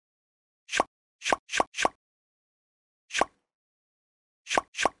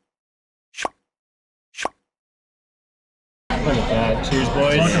Cheers,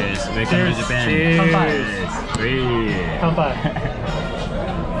 boys. Cheers. Welcome Cheers. to Japan. Cheers. Greer. Kanpai.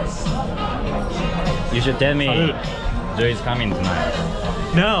 You should tell me Joe is coming tonight.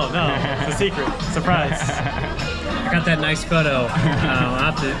 No, it's a secret. Surprise. I got that nice photo.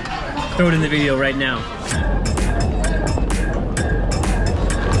 I'll have to throw it in the video right now.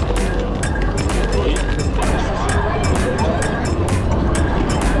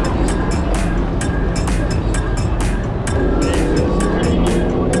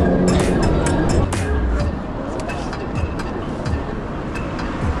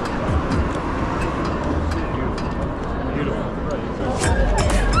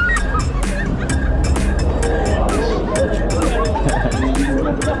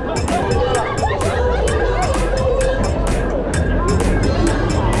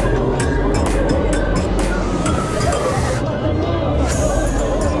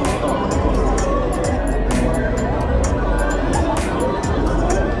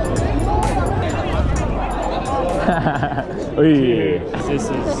 This is,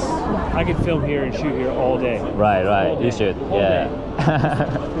 I could film here and shoot here all day. Right, All you day. should. All Yeah.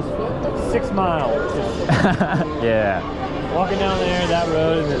 day. 6 miles. Yeah. Walking down there, that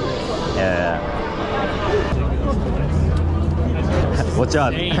road. And Yeah. Watch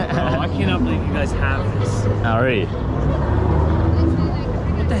out. Dang, bro, I cannot believe you guys have this. Oh, really?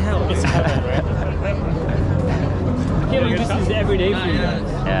 What the hell? It's heaven, right? I can't believe this is every day for you guys.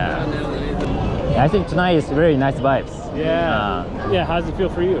 Yeah. I think tonight is very nice vibes. Yeah. Yeah, how does it feel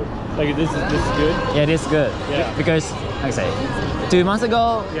for you? Like this is good? Yeah, it is good. Yeah. Because, like I say, 2 months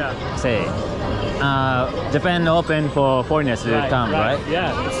ago, Yeah. say, Japan open for foreigners to come, right?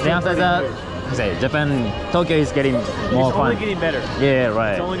 Yeah. Then after that, say, Japan, Tokyo is getting more It's fun. only getting better. Yeah,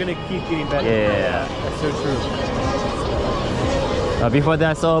 right. It's only gonna keep getting better. Yeah. That's so true. Before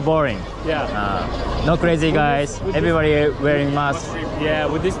that, so boring. Yeah. No crazy guys. Everybody wearing masks. Yeah,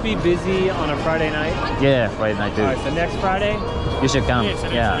 would this be busy on a Friday night? Yeah, Friday night too. Alright, so next Friday? You should come.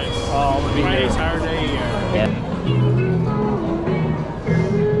 Yeah. Oh, I'm gonna be here. Saturday. Yeah.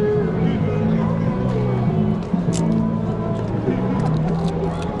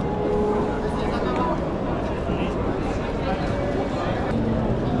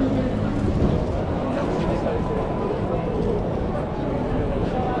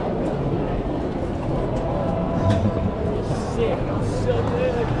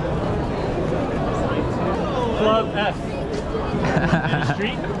 Club F.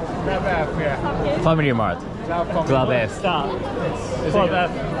 Street? Club F, yeah. Family Mart. Club F. Stop. Club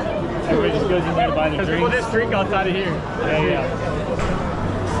F. Everybody just goes in here to buy their drinks. Well, this drink outside of here. Yeah.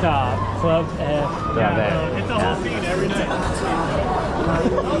 Stop. Club F. Club F. It's a whole scene every night.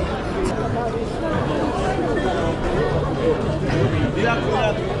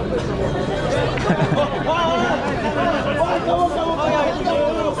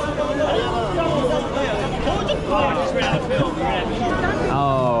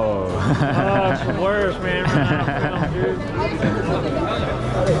 Oh. It's worse, man. We're not film, dude.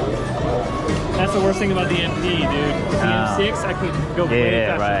 That's the worst thing about the MP, dude. The M6, I could go way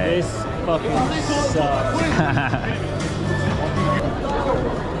Yeah, faster. right. This fucking sucks.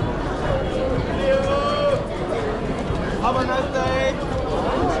 Have a nice day.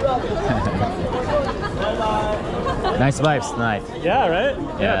 Nice vibes tonight. Yeah, right?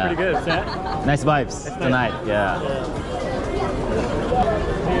 Yeah, Yeah. pretty good. Set. Nice vibes tonight. Yeah.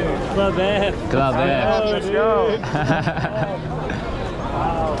 Club F. Club F. Let's go.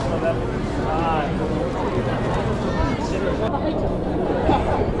 Wow, Club F is hot.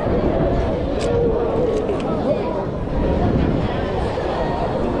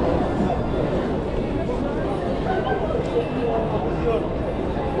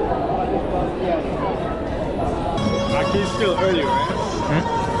 It's still early,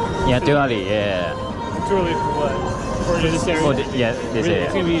 right? Yeah, too early. Yeah. Too early for what? For this area? For yeah, this Really? area.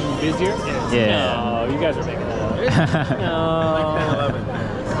 It's gonna be even busier? Yeah. No, you guys are making that up. No.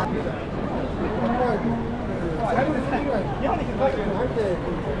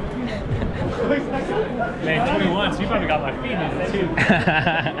 Man, 21, so you probably got my feet in it too.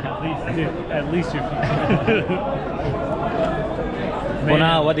 At least your feet. For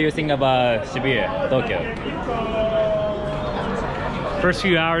now, what do you think about Shibuya, Tokyo? First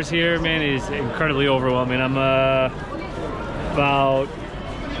few hours here, man, is incredibly overwhelming. I'm about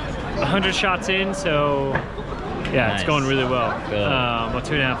 100 shots in, so yeah, Nice. it's going really well. Good. About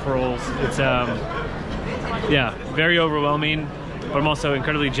 2.5 rolls. It's yeah, very overwhelming, but I'm also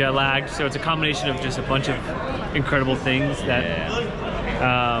incredibly jet lagged. So it's a combination of just a bunch of incredible things that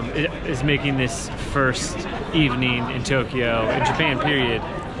is making this first evening in Tokyo, in Japan, period,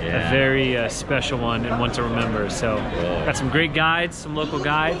 a very special one and one to remember. So got some great guides, some local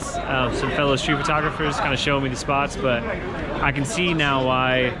guides, some fellow street photographers kind of showing me the spots, but I can see now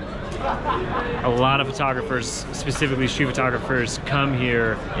why a lot of photographers, specifically street photographers, come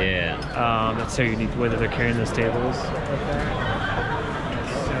here. Yeah. That's so unique the way that they're carrying those tables.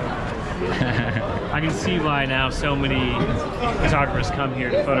 I can see why now so many photographers come here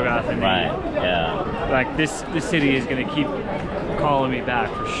to photograph and like this city is gonna keep calling me back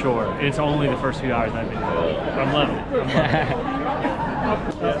for sure. And it's only the first few hours I've been here. I'm loving it.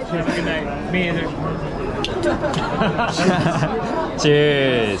 Have a good night. Me either.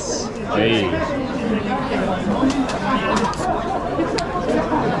 Cheers. Hey.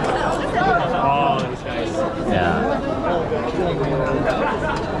 Oh, that's nice. Yeah.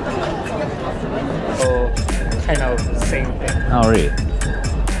 Oh, kind of the same thing. Oh, really?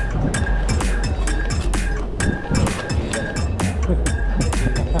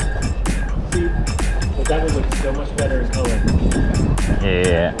 See, but that would look so much better in color.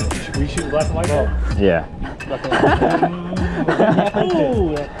 Yeah. We shoot black and white. Yeah.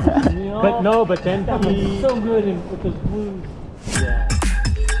 Oh, but no, but then he's so good with those blues. Yeah.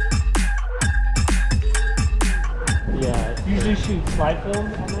 Yeah. Usually shoot slide film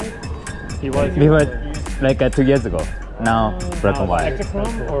at night. We were like 2 years ago. Now black and white.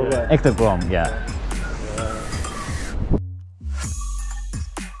 Ektachrome or what? Ektachrome, yeah.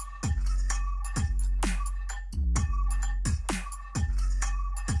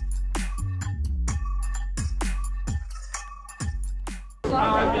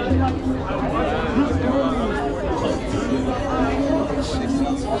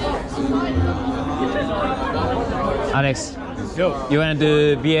 Alex, Go. you wanna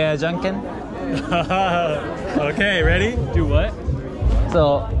do beer junkin? Okay, ready? Do what?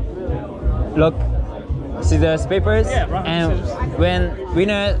 So, look, scissors, papers, rock, and scissors. when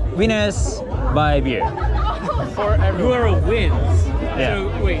winners buy beer. For whoever wins. Yeah.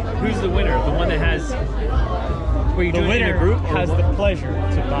 So wait, who's the winner? The one that has. Were you doing it in a group? has the pleasure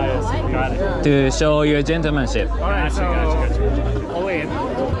to buy us. Got it. To show your gentlemanship. Gotcha. Oh wait.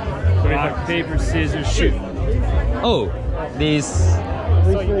 Rock, paper, scissors, shoot. Oh, these.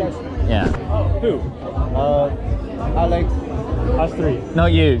 Yeah. Who? Alex, us three. No,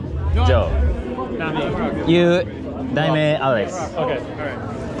 you, Joe. Not me. You, Daime, Alex. Okay. Alright.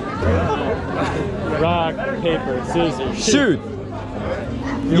 Rock, paper, scissors, Shoot!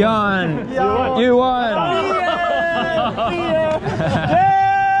 Yon! You won!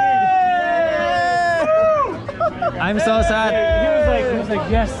 I'm so sad. He was like,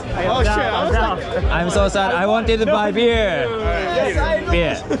 yes. Oh shit, I was like, I'm so sad. I wanted to buy beer. yes, I know.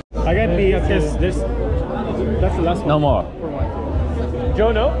 Beer. I got the, this, that's the last one. No more.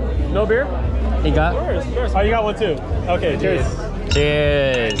 Joe, no? No beer? You got? Oh, you got one too. Okay, cheers.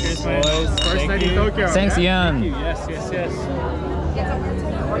 Cheers. Boys, first night in Tokyo. Thanks, Yon. Yes.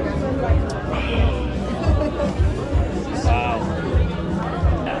 Wow.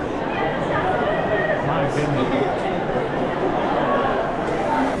 My goodness.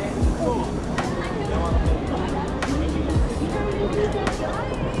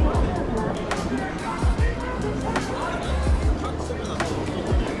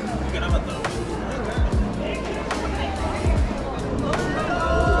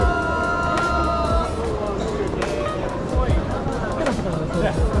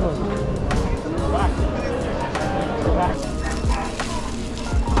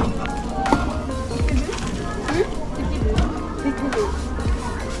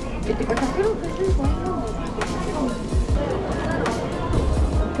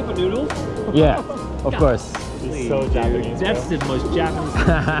 Cup of noodles? Yeah, of course. It's so Japanese. That's the most Japanese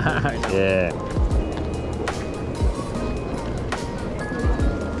thing. Yeah.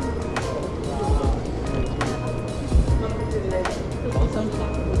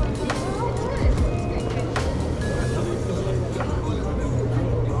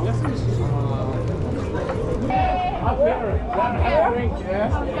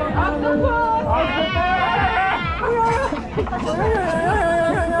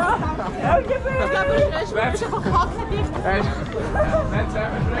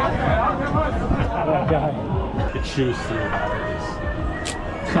 It chews through batteries.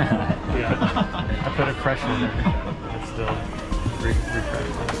 Yeah. I put a pressure in it. It's still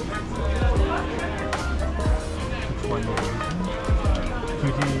refreshing. Which one do you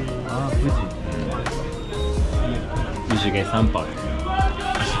Fuji. Ah, Fuji. You should get SUNPAK.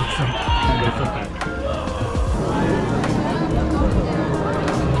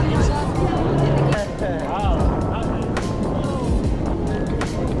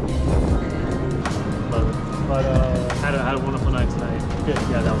 Had a wonderful night tonight. good.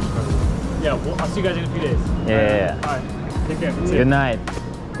 Yeah, that was perfect. Yeah, well, I'll see you guys in a few days. Yeah. All right. Take care. See you. Good night.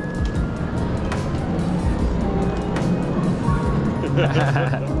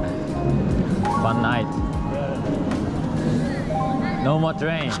 Fun night. No more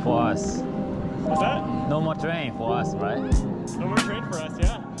train for us. What's that? No more train for us, right? No more train for us,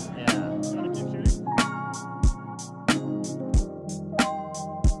 yeah.